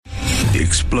The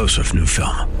explosive new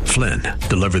film, Flynn,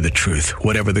 deliver the truth,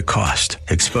 whatever the cost,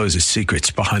 exposes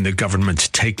secrets behind the government's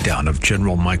takedown of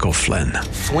General Michael Flynn.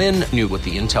 Flynn knew what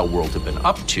the intel world had been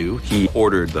up to. He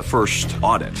ordered the first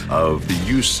audit of the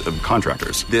use of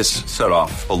contractors. This set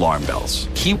off alarm bells.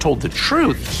 He told the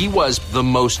truth. He was the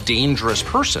most dangerous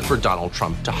person for Donald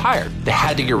Trump to hire. They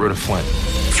had to get rid of Flynn.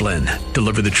 Flynn,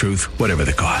 deliver the truth, whatever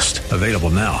the cost. Available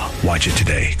now. Watch it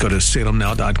today. Go to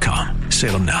salemnow.com.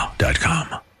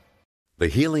 salemnow.com. The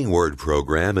Healing Word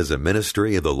program is a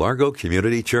ministry of the Largo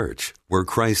Community Church, where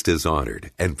Christ is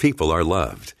honored and people are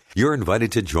loved. You're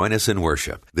invited to join us in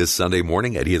worship this Sunday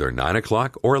morning at either 9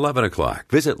 o'clock or 11 o'clock.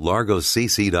 Visit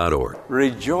largocc.org.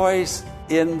 Rejoice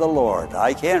in the Lord.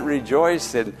 I can't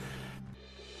rejoice in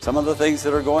some of the things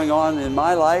that are going on in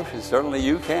my life, and certainly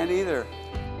you can't either.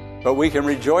 But we can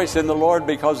rejoice in the Lord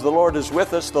because the Lord is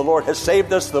with us. The Lord has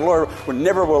saved us. The Lord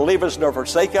never will leave us nor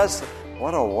forsake us.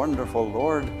 What a wonderful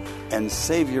Lord and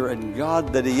Savior and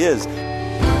God that He is.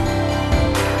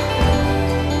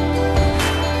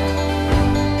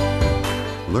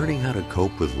 Learning how to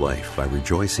cope with life by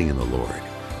rejoicing in the Lord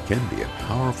can be a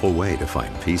powerful way to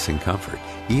find peace and comfort,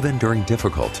 even during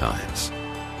difficult times.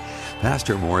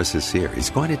 Pastor Morris is here.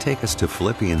 He's going to take us to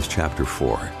Philippians chapter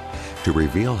 4 to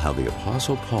reveal how the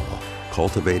Apostle Paul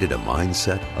cultivated a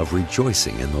mindset of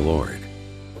rejoicing in the Lord.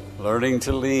 Learning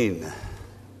to lean.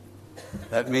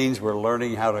 That means we're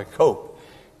learning how to cope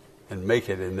and make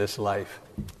it in this life.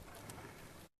 You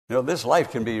know, this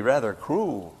life can be rather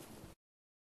cruel.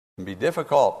 It can be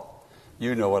difficult.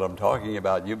 You know what I'm talking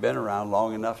about. You've been around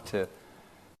long enough to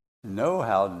know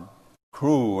how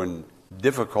cruel and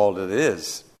difficult it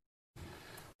is.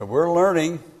 But we're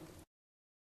learning.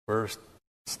 We're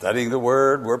studying the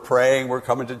Word. We're praying. We're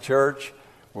coming to church.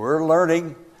 We're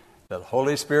learning. The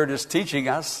Holy Spirit is teaching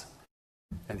us.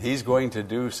 And He's going to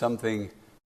do something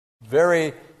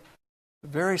very,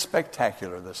 very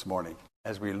spectacular this morning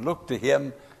as we look to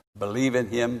Him, believe in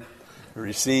Him,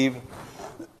 receive.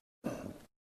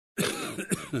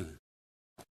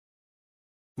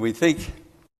 We think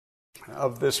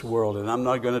of this world, and I'm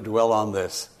not going to dwell on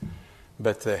this,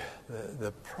 but the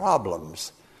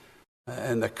problems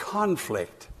and the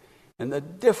conflict and the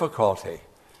difficulty.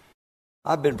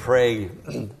 I've been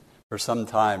praying for some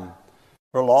time,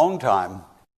 for a long time,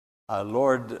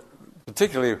 Lord,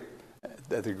 particularly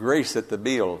the grace at the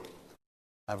meal,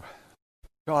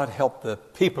 God help the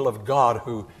people of God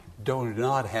who do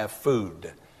not have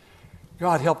food.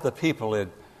 God help the people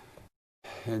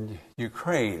in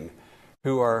Ukraine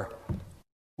who are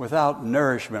without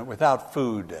nourishment, without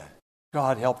food.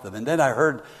 God help them. And then I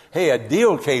heard, hey, a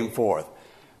deal came forth.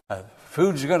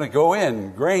 Food's going to go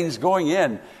in, grain's going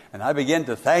in. And I began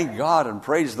to thank God and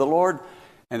praise the Lord.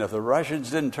 And if the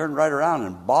Russians didn't turn right around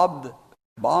and bomb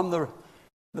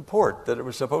the port that it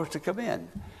was supposed to come in,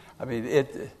 I mean,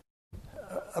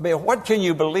 what can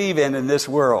you believe in this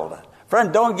world?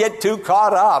 Friend, don't get too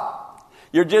caught up.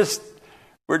 We're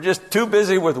just too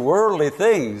busy with worldly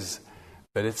things.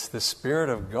 But it's the Spirit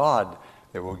of God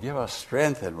that will give us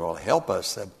strength and will help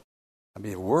us. I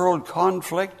mean, world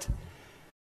conflict,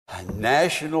 a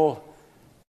national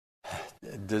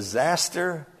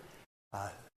disaster,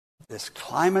 this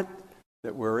climate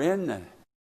that we're in,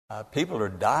 people are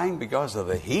dying because of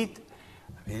the heat.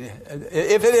 I mean,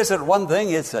 if it isn't one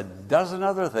thing, it's a dozen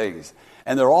other things.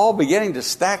 And they're all beginning to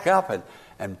stack up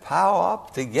and pile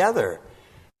up together.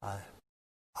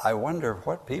 I wonder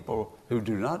what people who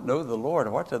do not know the Lord,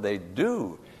 what do they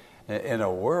do in a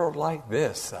world like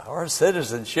this? Our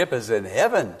citizenship is in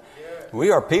heaven. We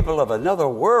are people of another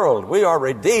world. We are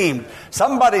redeemed.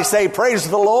 Somebody say, praise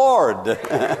the Lord.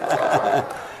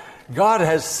 God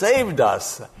has saved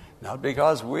us, not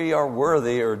because we are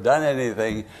worthy or done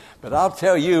anything, but I'll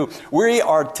tell you, we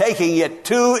are taking it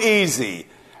too easy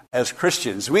as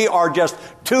Christians. We are just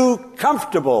too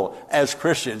comfortable as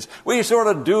Christians. We sort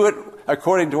of do it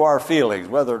according to our feelings,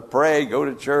 whether pray, go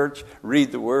to church,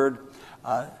 read the Word.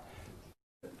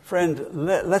 Friend,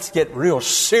 let's get real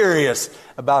serious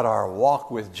about our walk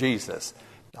with Jesus.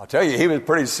 I'll tell you, He was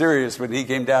pretty serious when He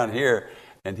came down here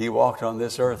and He walked on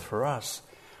this earth for us.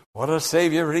 What a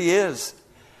Savior He is.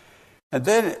 And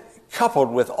then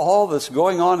coupled with all that's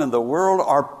going on in the world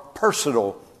are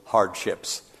personal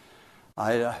hardships.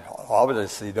 I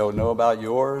obviously don't know about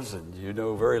yours, and you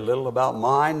know very little about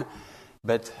mine,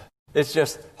 but it's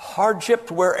just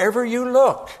hardship wherever you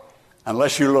look,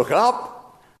 unless you look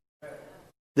up.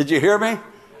 Did you hear me?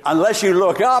 Unless you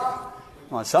look up.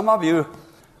 Well, some of you,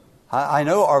 I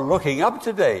know, are looking up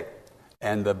today,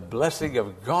 and the blessing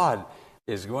of God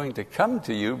is going to come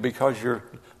to you because you're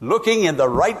looking in the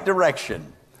right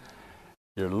direction.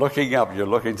 You're looking up. You're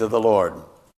looking to the Lord.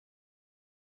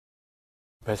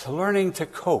 But learning to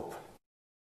cope.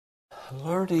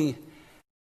 Learning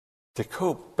to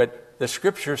cope. But the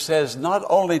Scripture says not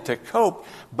only to cope,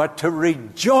 but to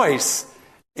rejoice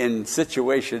in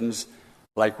situations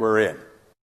like we're in.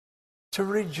 To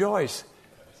rejoice.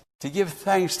 To give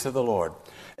thanks to the Lord.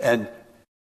 And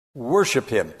worship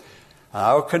Him.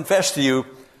 I'll confess to you,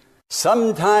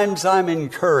 sometimes I'm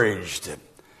encouraged.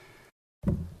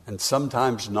 And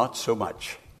sometimes not so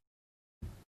much.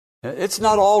 It's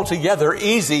not altogether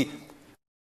easy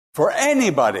for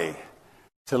anybody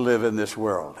to live in this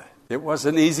world. It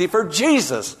wasn't easy for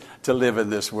Jesus to live in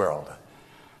this world.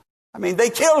 I mean, they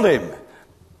killed him.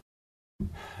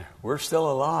 We're still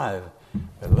alive.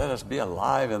 But let us be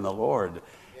alive in the Lord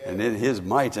and in His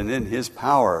might and in His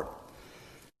power.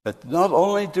 But not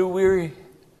only do we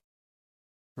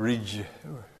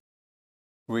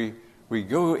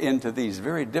go into these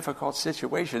very difficult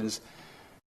situations,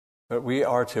 but we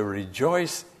are to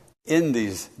rejoice in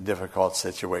these difficult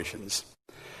situations.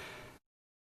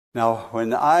 Now,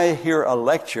 when I hear a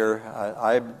lecture,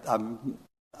 I'm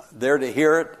there to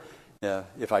hear it,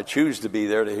 if I choose to be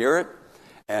there to hear it,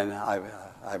 and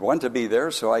I want to be there,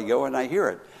 so I go and I hear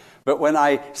it. But when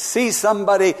I see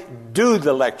somebody do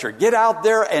the lecture, get out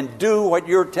there and do what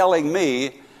you're telling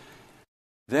me,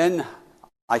 then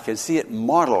I can see it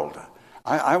modeled.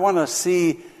 I want to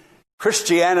see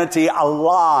Christianity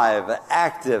alive,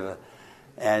 active,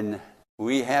 and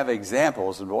we have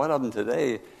examples, and one of them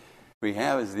today we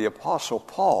have is the Apostle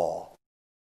Paul.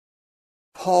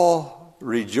 Paul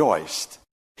rejoiced.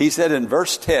 He said in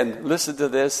verse 10, listen to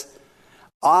this,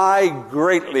 I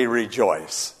greatly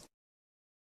rejoice.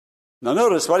 Now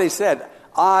notice what he said,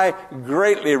 I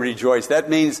greatly rejoice. That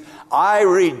means I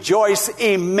rejoice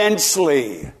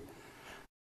immensely.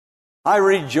 I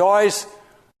rejoice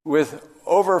with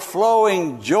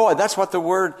overflowing joy. That's what the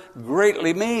word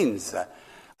greatly means.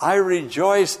 I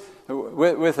rejoice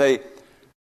with a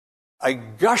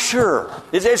gusher.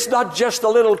 It's not just a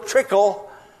little trickle.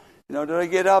 You know, do I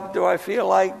get up? Do I feel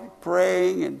like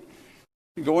praying and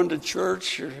going to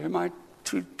church? Or am I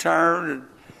too tired? And,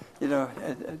 you know,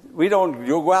 we don't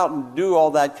go out and do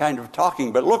all that kind of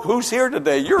talking. But look, who's here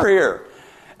today? You're here.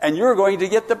 And you're going to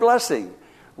get the blessing.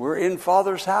 We're in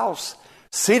Father's house,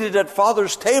 seated at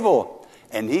Father's table.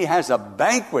 And He has a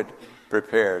banquet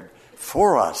prepared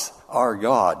for us, our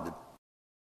God.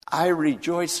 I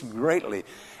rejoice greatly.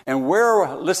 And where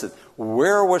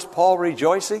was Paul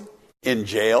rejoicing? In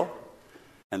jail.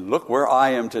 And look where I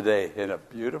am today, in a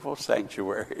beautiful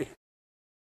sanctuary.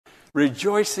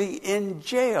 Rejoicing in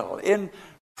jail, in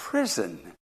prison.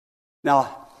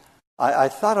 Now, I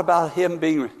thought about him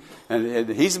being, and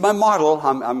he's my model,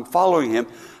 I'm following him.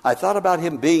 I thought about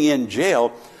him being in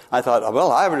jail. I thought,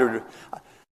 well,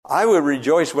 I would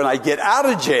rejoice when I get out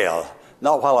of jail,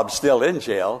 not while I'm still in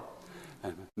jail.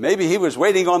 Maybe he was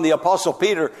waiting on the Apostle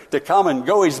Peter to come and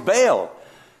go his bail.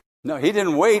 No, he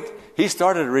didn't wait. He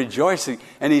started rejoicing.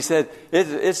 And he said,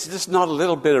 it's just not a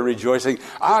little bit of rejoicing.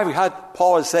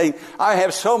 Paul is saying, I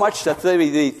have so much to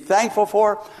be thankful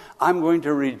for. I'm going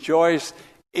to rejoice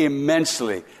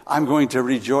immensely. I'm going to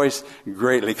rejoice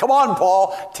greatly. Come on,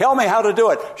 Paul. Tell me how to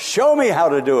do it. Show me how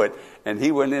to do it. And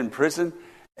he went in prison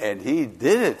and he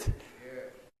did it.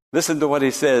 Listen to what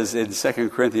he says in 2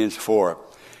 Corinthians 4.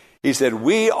 He said,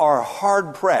 we are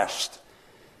hard pressed.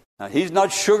 Now, he's not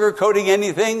sugarcoating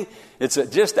anything. It's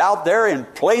just out there in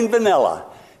plain vanilla.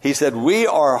 He said, we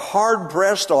are hard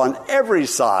pressed on every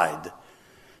side.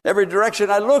 Every direction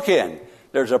I look in,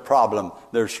 there's a problem.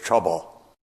 There's trouble.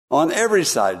 On every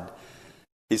side.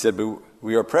 He said,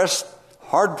 we are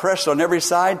hard pressed on every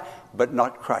side, but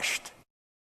not crushed.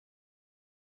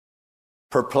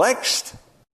 Perplexed,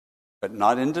 but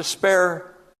not in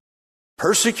despair.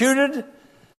 Persecuted,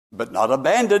 but not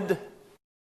abandoned.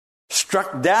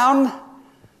 Struck down,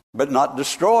 but not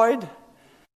destroyed.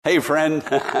 Hey, friend,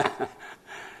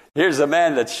 here's a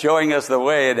man that's showing us the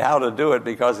way and how to do it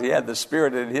because he had the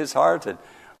Spirit in his heart, and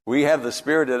we have the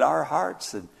Spirit in our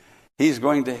hearts, and He's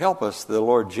going to help us, the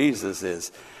Lord Jesus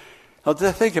is. Now,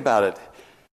 think about it.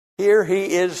 Here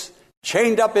he is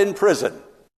chained up in prison.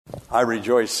 I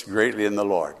rejoice greatly in the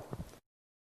Lord.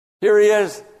 Here he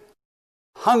is,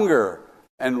 hunger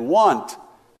and want.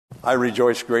 I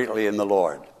rejoice greatly in the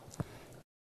Lord.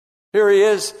 Here he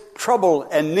is, trouble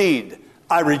and need.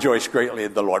 I rejoice greatly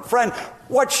in the Lord. Friend,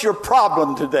 what's your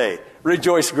problem today?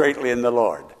 Rejoice greatly in the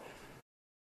Lord.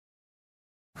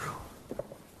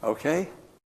 Okay?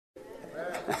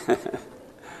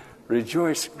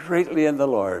 Rejoice greatly in the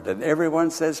Lord. And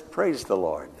everyone says, praise the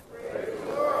Lord. Praise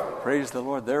the Lord. Praise the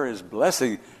Lord. There is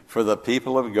blessing for the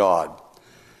people of God.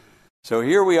 So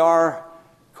here we are,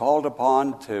 called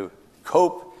upon to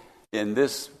cope in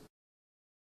this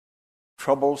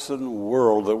troublesome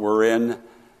world that we're in,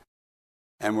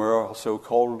 and we're also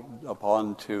called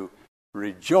upon to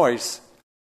rejoice,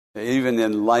 even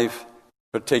in life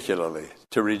particularly,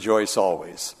 to rejoice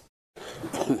always.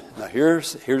 Now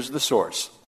here's the source.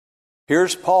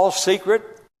 Here's Paul's secret.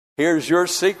 Here's your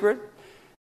secret.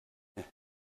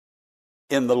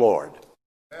 In the Lord.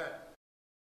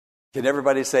 Can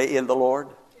everybody say in the Lord?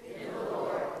 In the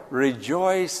Lord.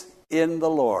 Rejoice in the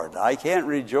Lord. I can't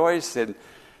rejoice in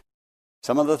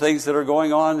some of the things that are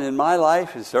going on in my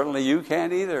life, and certainly you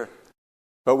can't either.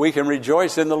 But we can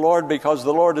rejoice in the Lord because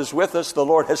the Lord is with us. The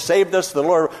Lord has saved us. The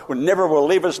Lord never will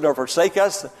leave us nor forsake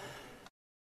us.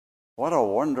 What a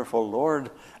wonderful Lord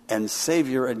and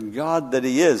Savior and God that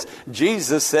He is.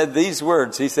 Jesus said these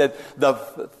words. He said, the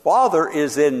Father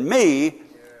is in me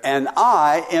and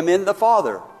I am in the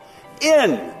Father.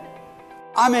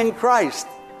 I'm in Christ.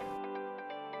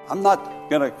 I'm not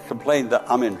going to complain that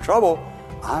I'm in trouble.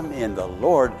 I'm in the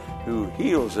Lord who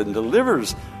heals and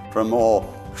delivers from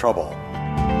all trouble.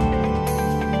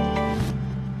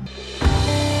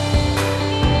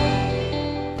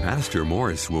 Pastor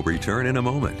Morris will return in a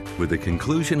moment with the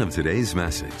conclusion of today's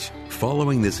message.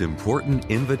 Following this important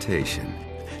invitation,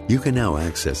 you can now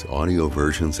access audio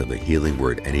versions of the Healing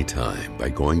Word anytime by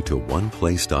going to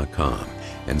oneplace.com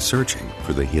and searching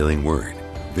for the Healing Word.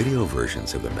 Video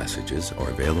versions of the messages are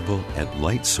available at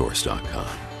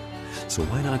lightsource.com. So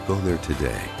why not go there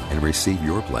today and receive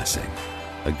your blessing?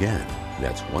 Again,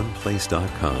 that's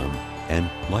oneplace.com and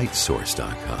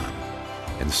lightsource.com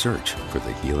and search for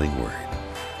the Healing Word.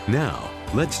 Now,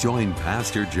 let's join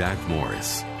Pastor Jack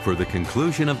Morris for the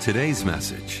conclusion of today's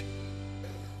message.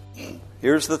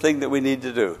 Here's the thing that we need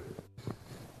to do.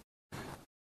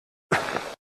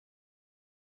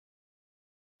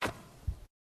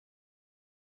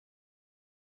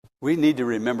 We need to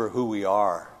remember who we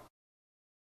are.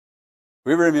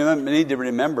 We need to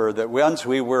remember that once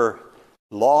we were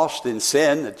lost in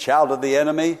sin, a child of the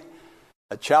enemy,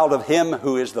 a child of Him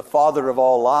who is the father of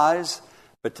all lies,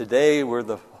 but today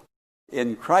we're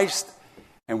in Christ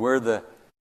and we're the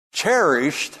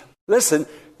cherished. Listen,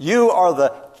 you are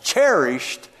the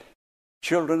cherished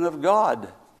children of God.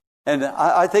 And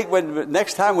I think when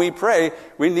next time we pray,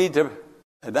 we need to,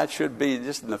 and that should be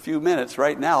just in a few minutes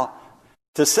right now,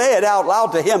 to say it out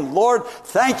loud to Him. Lord,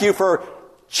 thank you for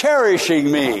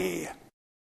cherishing me.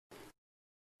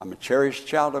 I'm a cherished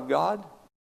child of God.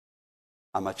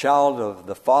 I'm a child of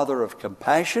the Father of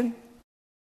compassion.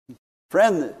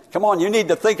 Friend, come on, you need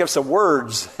to think of some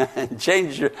words and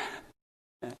change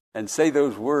and say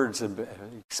those words and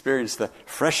experience the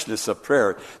freshness of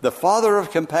prayer. The Father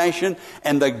of compassion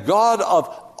and the God of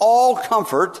all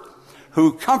comfort,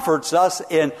 who comforts us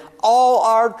in all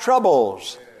our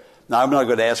troubles. Now, I'm not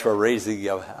going to ask for a raising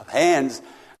of hands,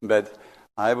 but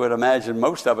I would imagine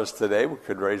most of us today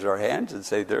could raise our hands and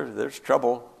say there's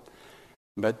trouble.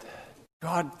 But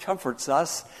God comforts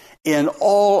us in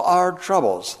all our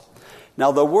troubles.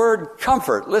 Now, the word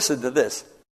comfort, listen to this.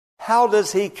 How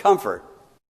does He comfort?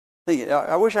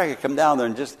 I wish I could come down there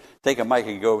and just take a mic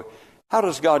and go, how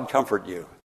does God comfort you?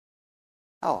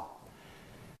 How?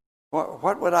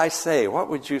 What would I say? What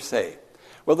would you say?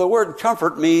 Well, the word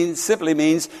comfort simply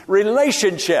means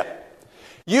relationship.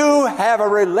 You have a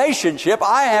relationship.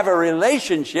 I have a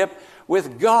relationship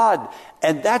with God.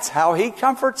 And that's how He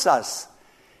comforts us.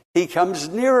 He comes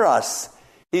near us.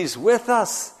 He's with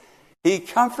us. He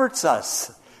comforts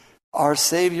us, our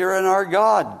Savior and our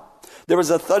God. There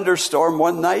was a thunderstorm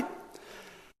one night,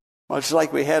 much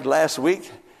like we had last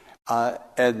week,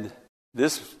 and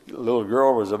this little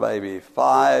girl was maybe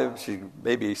 5, she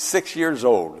maybe 6 years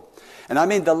old. And I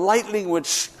mean, the lightning would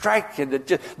strike, and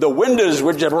the windows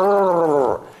would just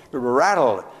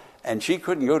rattle, and she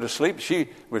couldn't go to sleep. She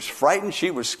was frightened. She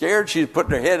was scared. She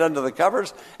put her head under the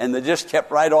covers, and they just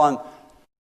kept right on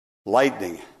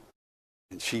lightning.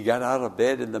 And she got out of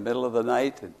bed in the middle of the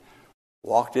night and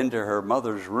walked into her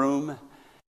mother's room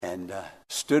and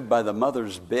stood by the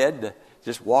mother's bed,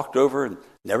 just walked over and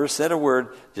never said a word,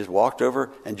 just walked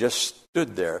over and just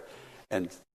stood there. And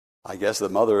I guess the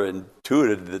mother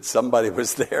intuited that somebody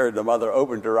was there, and the mother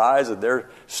opened her eyes, and there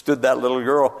stood that little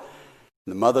girl.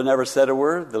 The mother never said a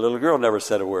word. The little girl never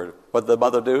said a word. What did the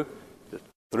mother do? Just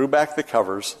threw back the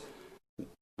covers. The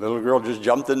little girl just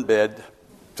jumped in bed,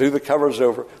 threw the covers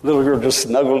over. Little girl just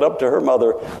snuggled up to her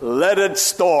mother. Let it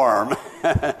storm.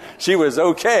 She was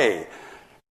okay.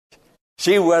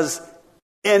 She was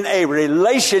in a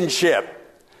relationship.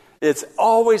 It's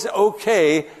always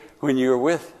okay when you're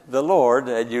with the Lord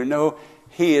and you know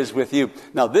He is with you.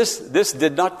 Now, this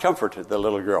did not comfort the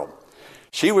little girl.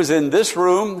 She was in this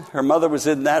room. Her mother was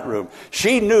in that room.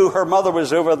 She knew her mother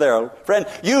was over there. Friend,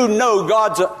 you know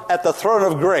God's at the throne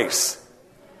of grace.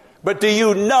 But do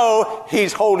you know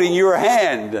He's holding your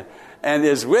hand and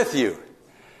is with you?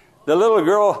 The little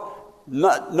girl,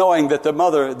 not knowing that the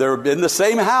mother, they're in the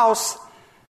same house,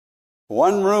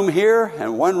 one room here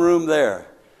and one room there.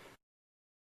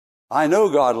 I know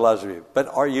God loves me, but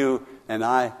are you and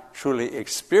I truly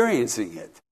experiencing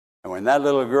it? And when that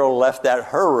little girl left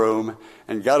her room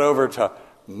and got over to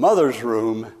mother's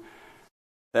room,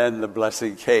 then the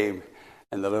blessing came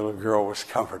and the little girl was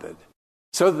comforted.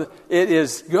 So it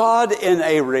is God in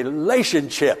a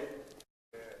relationship.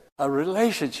 A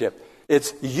relationship.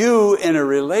 It's you in a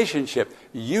relationship.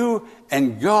 You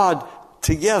and God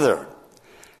together.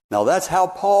 Now that's how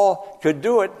Paul could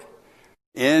do it.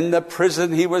 In the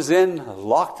prison he was in,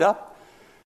 locked up.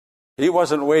 He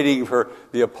wasn't waiting for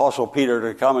the Apostle Peter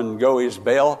to come and go his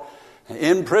bail.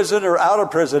 In prison or out of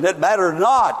prison, it mattered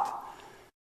not.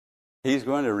 He's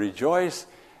going to rejoice.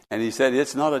 And he said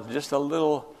it's not just a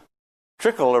little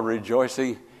trickle of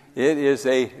rejoicing. It is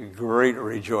a great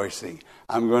rejoicing.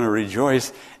 I'm going to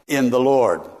rejoice in the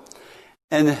Lord.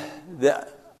 And the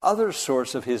other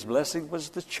source of his blessing was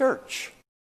the church.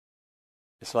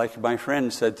 It's like my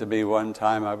friend said to me one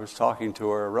time, I was talking to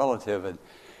her, a relative, and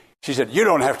she said, "You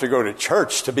don't have to go to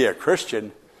church to be a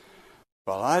Christian."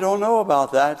 Well, I don't know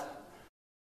about that.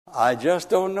 I just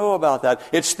don't know about that.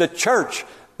 It's the church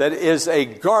that is a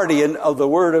guardian of the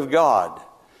Word of God.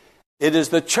 It is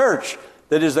the church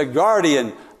that is a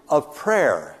guardian of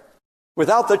prayer.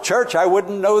 Without the church, I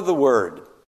wouldn't know the Word.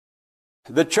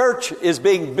 The church is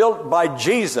being built by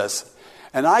Jesus,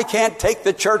 and I can't take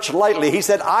the church lightly. He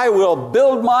said, "I will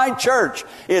build my church."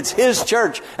 It's His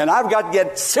church, and I've got to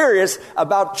get serious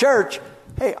about church.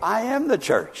 Hey, I am the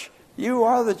church. You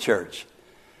are the church.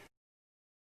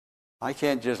 I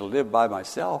can't just live by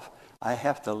myself. I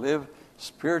have to live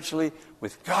spiritually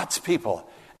with God's people,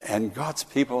 and God's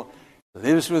people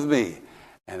lives with me,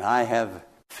 and I have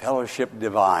fellowship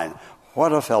divine.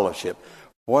 What a fellowship.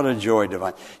 What a joy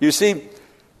divine. You see,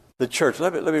 the church,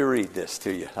 let me read this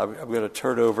to you. I'm going to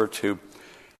turn over to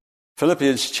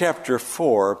Philippians chapter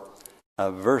 4,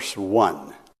 verse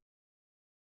 1.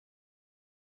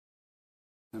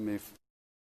 Let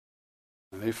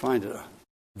me find it.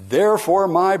 "Therefore,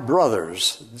 my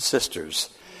brothers and sisters,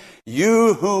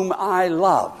 you whom I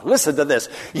love." Listen to this.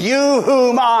 "You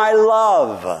whom I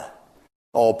love."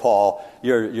 Oh, Paul,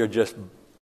 you're just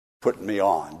putting me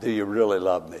on. Do you really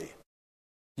love me?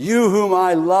 "You whom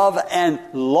I love and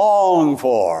long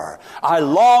for." I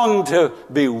long to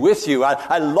be with you.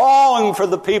 I long for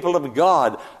the people of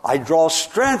God. I draw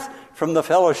strength from the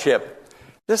fellowship.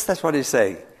 That's what he's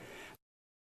saying.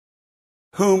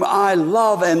 "Whom I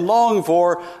love and long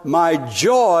for, my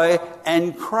joy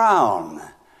and crown."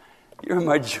 You're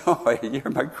my joy.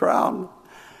 You're my crown.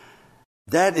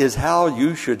 That is how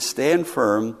you should stand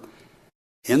firm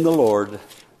in the Lord,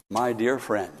 my dear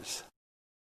friends.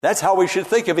 That's how we should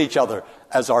think of each other,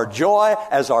 as our joy,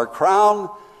 as our crown,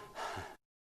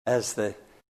 as the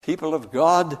people of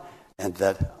God, and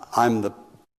that I'm the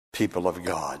people of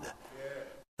God.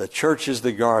 The church is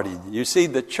the guardian. You see,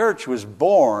 the church was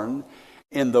born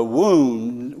in the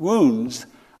wounds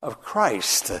of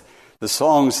Christ. The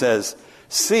song says,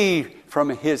 "See from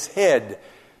His head,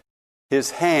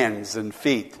 His hands and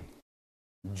feet,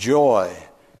 joy,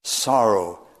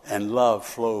 sorrow, and love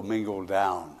flow mingled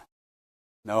down."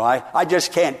 No, I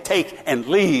just can't take and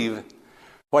leave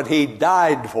what He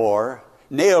died for,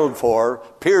 nailed for,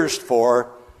 pierced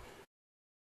for.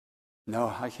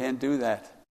 No, I can't do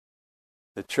that.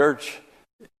 The church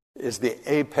is the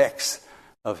apex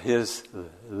of His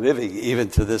living,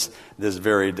 even to this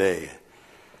very day.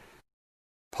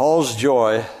 Paul's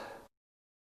joy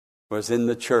was in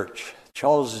the church.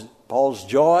 Paul's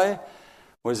joy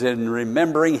was in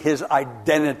remembering his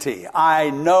identity. "I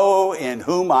know in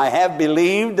whom I have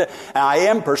believed, and I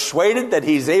am persuaded that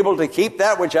He's able to keep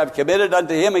that which I've committed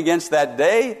unto Him against that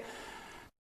day."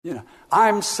 You know,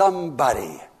 I'm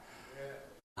somebody.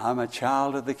 I'm a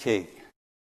child of the King.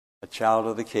 A child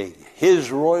of the King.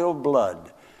 His royal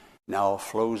blood now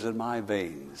flows in my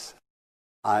veins.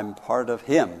 I'm part of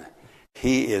Him.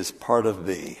 He is part of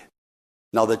me.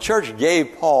 Now, the church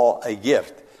gave Paul a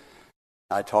gift.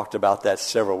 I talked about that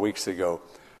several weeks ago,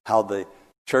 how the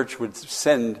church would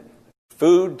send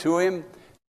food to him.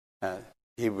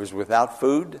 He was without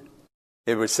food.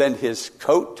 It would send his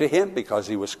coat to him because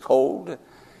he was cold.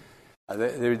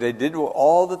 They did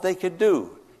all that they could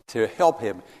do to help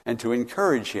him and to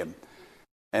encourage him.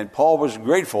 And Paul was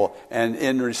grateful. And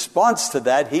in response to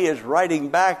that, he is writing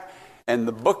back, and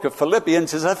the book of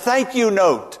Philippians is a thank you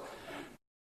note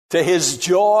to his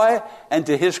joy and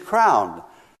to his crown.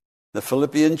 The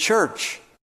Philippian church,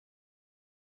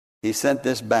 he sent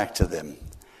this back to them.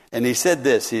 And he said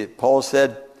this, Paul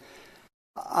said,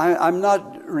 I'm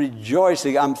not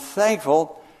rejoicing, I'm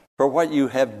thankful for what you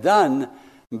have done,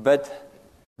 but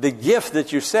the gift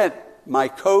that you sent, my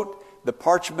coat, the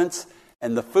parchments,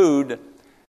 and the food,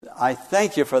 I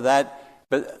thank you for that,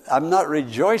 but I'm not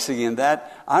rejoicing in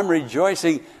that. I'm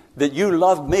rejoicing that you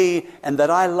love me and that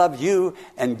I love you,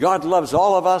 and God loves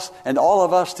all of us, and all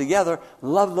of us together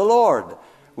love the Lord.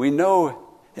 We know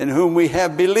in whom we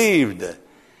have believed.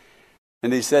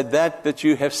 And he said, that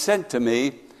you have sent to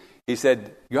me, he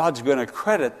said, God's going to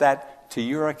credit that to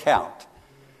your account.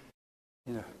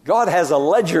 You know, God has a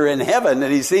ledger in heaven,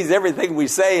 and he sees everything we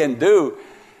say and do.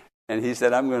 And he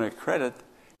said,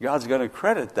 God's going to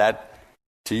credit that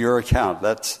to your account.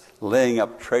 That's laying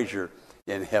up treasure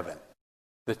in heaven.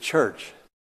 The church.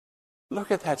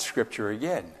 Look at that scripture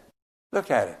again.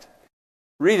 Look at it.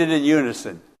 Read it in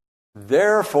unison.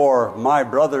 Therefore, my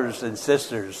brothers and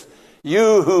sisters,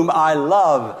 you whom I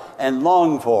love and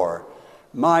long for,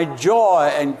 my joy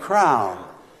and crown,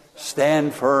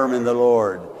 stand firm in the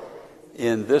Lord.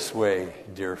 In this way,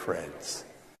 dear friends.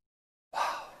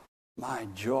 Wow, my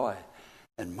joy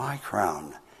and my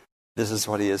crown. This is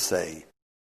what he is saying.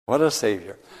 What a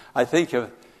Savior. I think of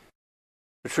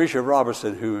Patricia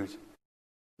Robertson, who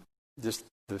just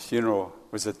the funeral,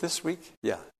 was it this week?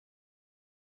 Yeah.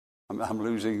 I'm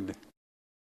losing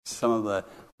some of the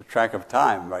track of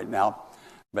time right now.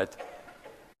 But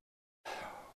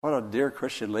what a dear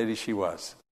Christian lady she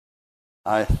was.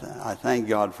 I thank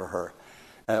God for her.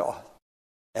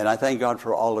 And I thank God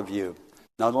for all of you.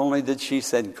 Not only did she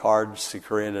send cards to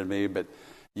Corinne and me, but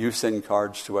you send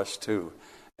cards to us too.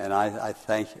 And I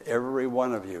thank every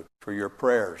one of you for your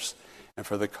prayers and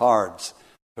for the cards,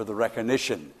 for the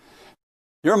recognition.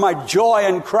 You're my joy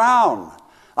and crown.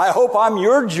 I hope I'm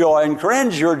your joy and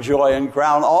Corinne's your joy and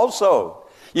crown also.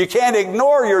 You can't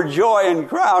ignore your joy and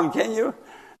crown, can you?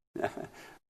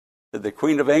 Did the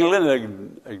Queen of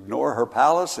England ignore her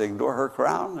palace, ignore her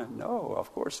crown? No,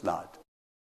 of course not.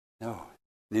 No,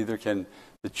 neither can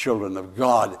the children of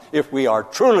God, if we are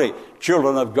truly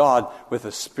children of God with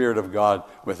the Spirit of God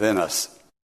within us.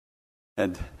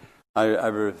 And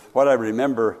what I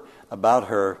remember about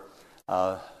her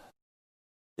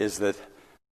is that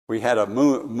we had a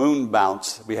moon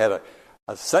bounce. We had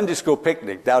a Sunday school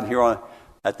picnic down here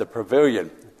at the pavilion.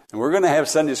 And we're going to have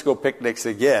Sunday school picnics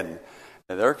again.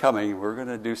 And they're coming. We're going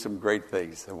to do some great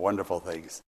things, some wonderful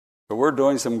things. But we're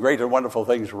doing some great and wonderful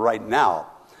things right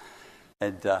now.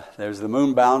 And there's the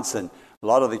moon bounce, and a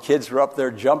lot of the kids were up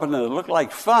there jumping, and it looked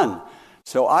like fun.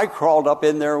 So I crawled up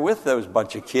in there with those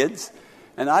bunch of kids,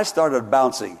 and I started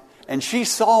bouncing. And she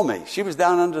saw me. She was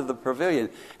down under the pavilion,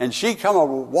 and she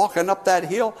come walking up that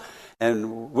hill,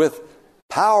 and with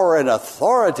power and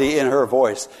authority in her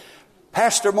voice,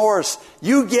 Pastor Morris,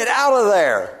 you get out of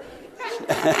there.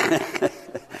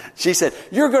 She said,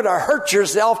 you're going to hurt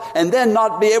yourself and then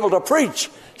not be able to preach.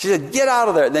 She said, get out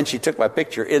of there. And then she took my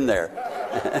picture in there.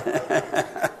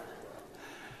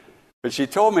 But she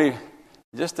told me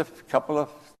just a couple of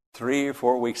 3 or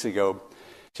 4 weeks ago,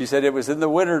 she said it was in the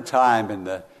winter time and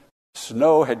the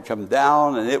snow had come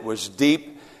down and it was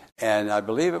deep. And I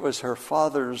believe it was her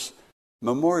father's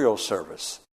memorial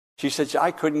service. She said,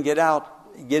 I couldn't get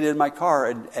in my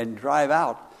car and drive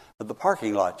out of the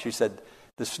parking lot. She said,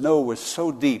 the snow was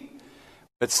so deep.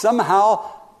 But somehow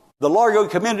the Largo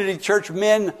Community Church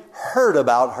men heard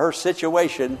about her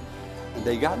situation, and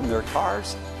they got in their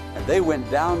cars, and they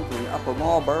went down to Upper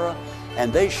Marlboro,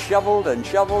 and they shoveled and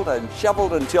shoveled and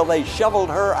shoveled until they shoveled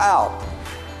her out.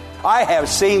 I have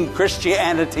seen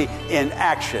Christianity in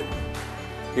action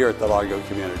here at the Largo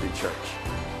Community Church.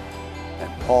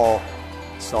 And Paul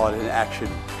saw it in action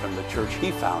from the church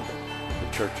he founded, the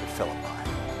Church of Philippi.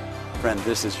 Friend,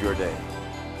 this is your day.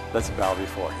 Let's bow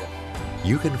before him.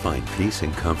 You can find peace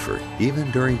and comfort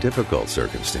even during difficult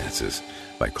circumstances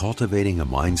by cultivating a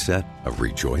mindset of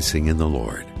rejoicing in the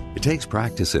Lord. It takes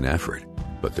practice and effort,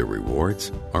 but the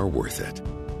rewards are worth it.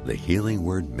 The Healing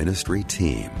Word Ministry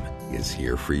team is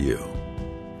here for you.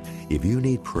 If you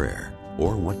need prayer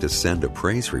or want to send a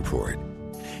praise report,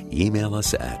 email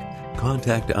us at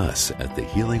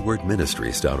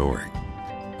contactus@thehealingwordministries.org.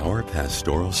 Our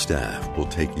pastoral staff will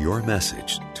take your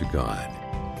message to God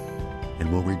and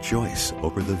will rejoice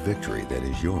over the victory that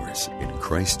is yours in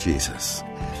Christ Jesus.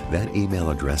 That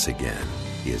email address again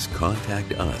is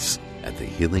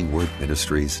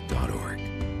contactus@thehealingwordministries.org.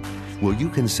 Will you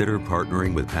consider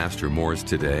partnering with Pastor Morris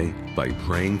today by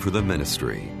praying for the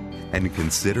ministry? and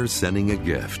consider sending a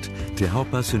gift to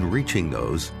help us in reaching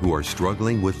those who are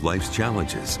struggling with life's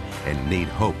challenges and need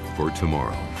hope for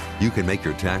tomorrow. You can make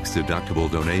your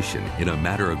tax-deductible donation in a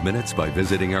matter of minutes by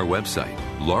visiting our website,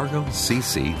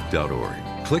 largocc.org.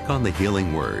 Click on the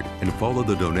Healing Word and follow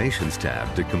the Donations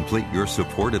tab to complete your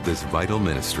support of this vital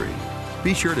ministry.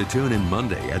 Be sure to tune in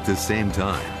Monday at the same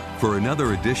time for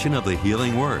another edition of the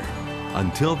Healing Word.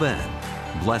 Until then,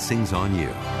 blessings on you.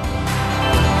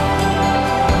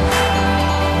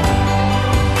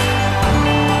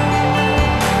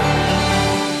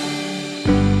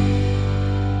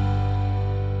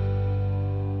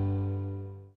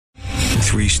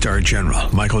 Three-star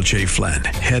General Michael J. Flynn,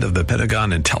 head of the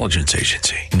Pentagon Intelligence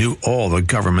Agency, knew all the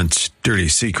government's dirty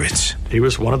secrets. He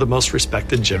was one of the most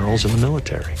respected generals in the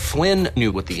military. Flynn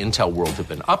knew what the intel world had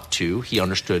been up to. He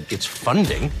understood its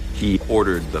funding. He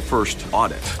ordered the first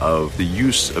audit of the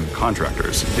use of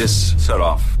contractors. This set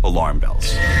off alarm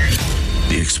bells.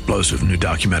 The explosive new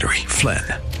documentary, Flynn,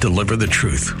 Deliver the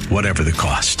Truth, Whatever the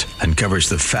Cost, uncovers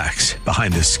the facts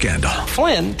behind this scandal.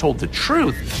 Flynn told the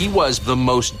truth. He was the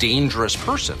most dangerous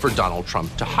person for Donald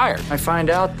Trump to hire. I find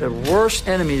out the worst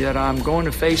enemy that I'm going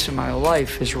to face in my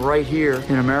life is right here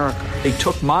in America. They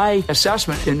took my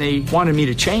assessment and they wanted me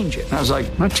to change it. And I was like,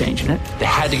 I'm not changing it. They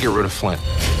had to get rid of Flynn.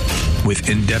 With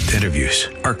in-depth interviews,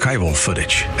 archival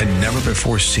footage, and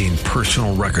never-before-seen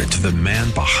personal records of the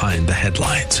man behind the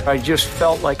headlines. I just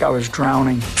felt like I was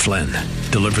drowning. Flynn,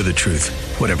 Deliver the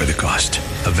Truth, Whatever the Cost.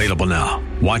 Available now.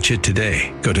 Watch it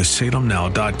today. Go to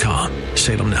salemnow.com.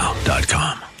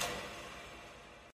 salemnow.com.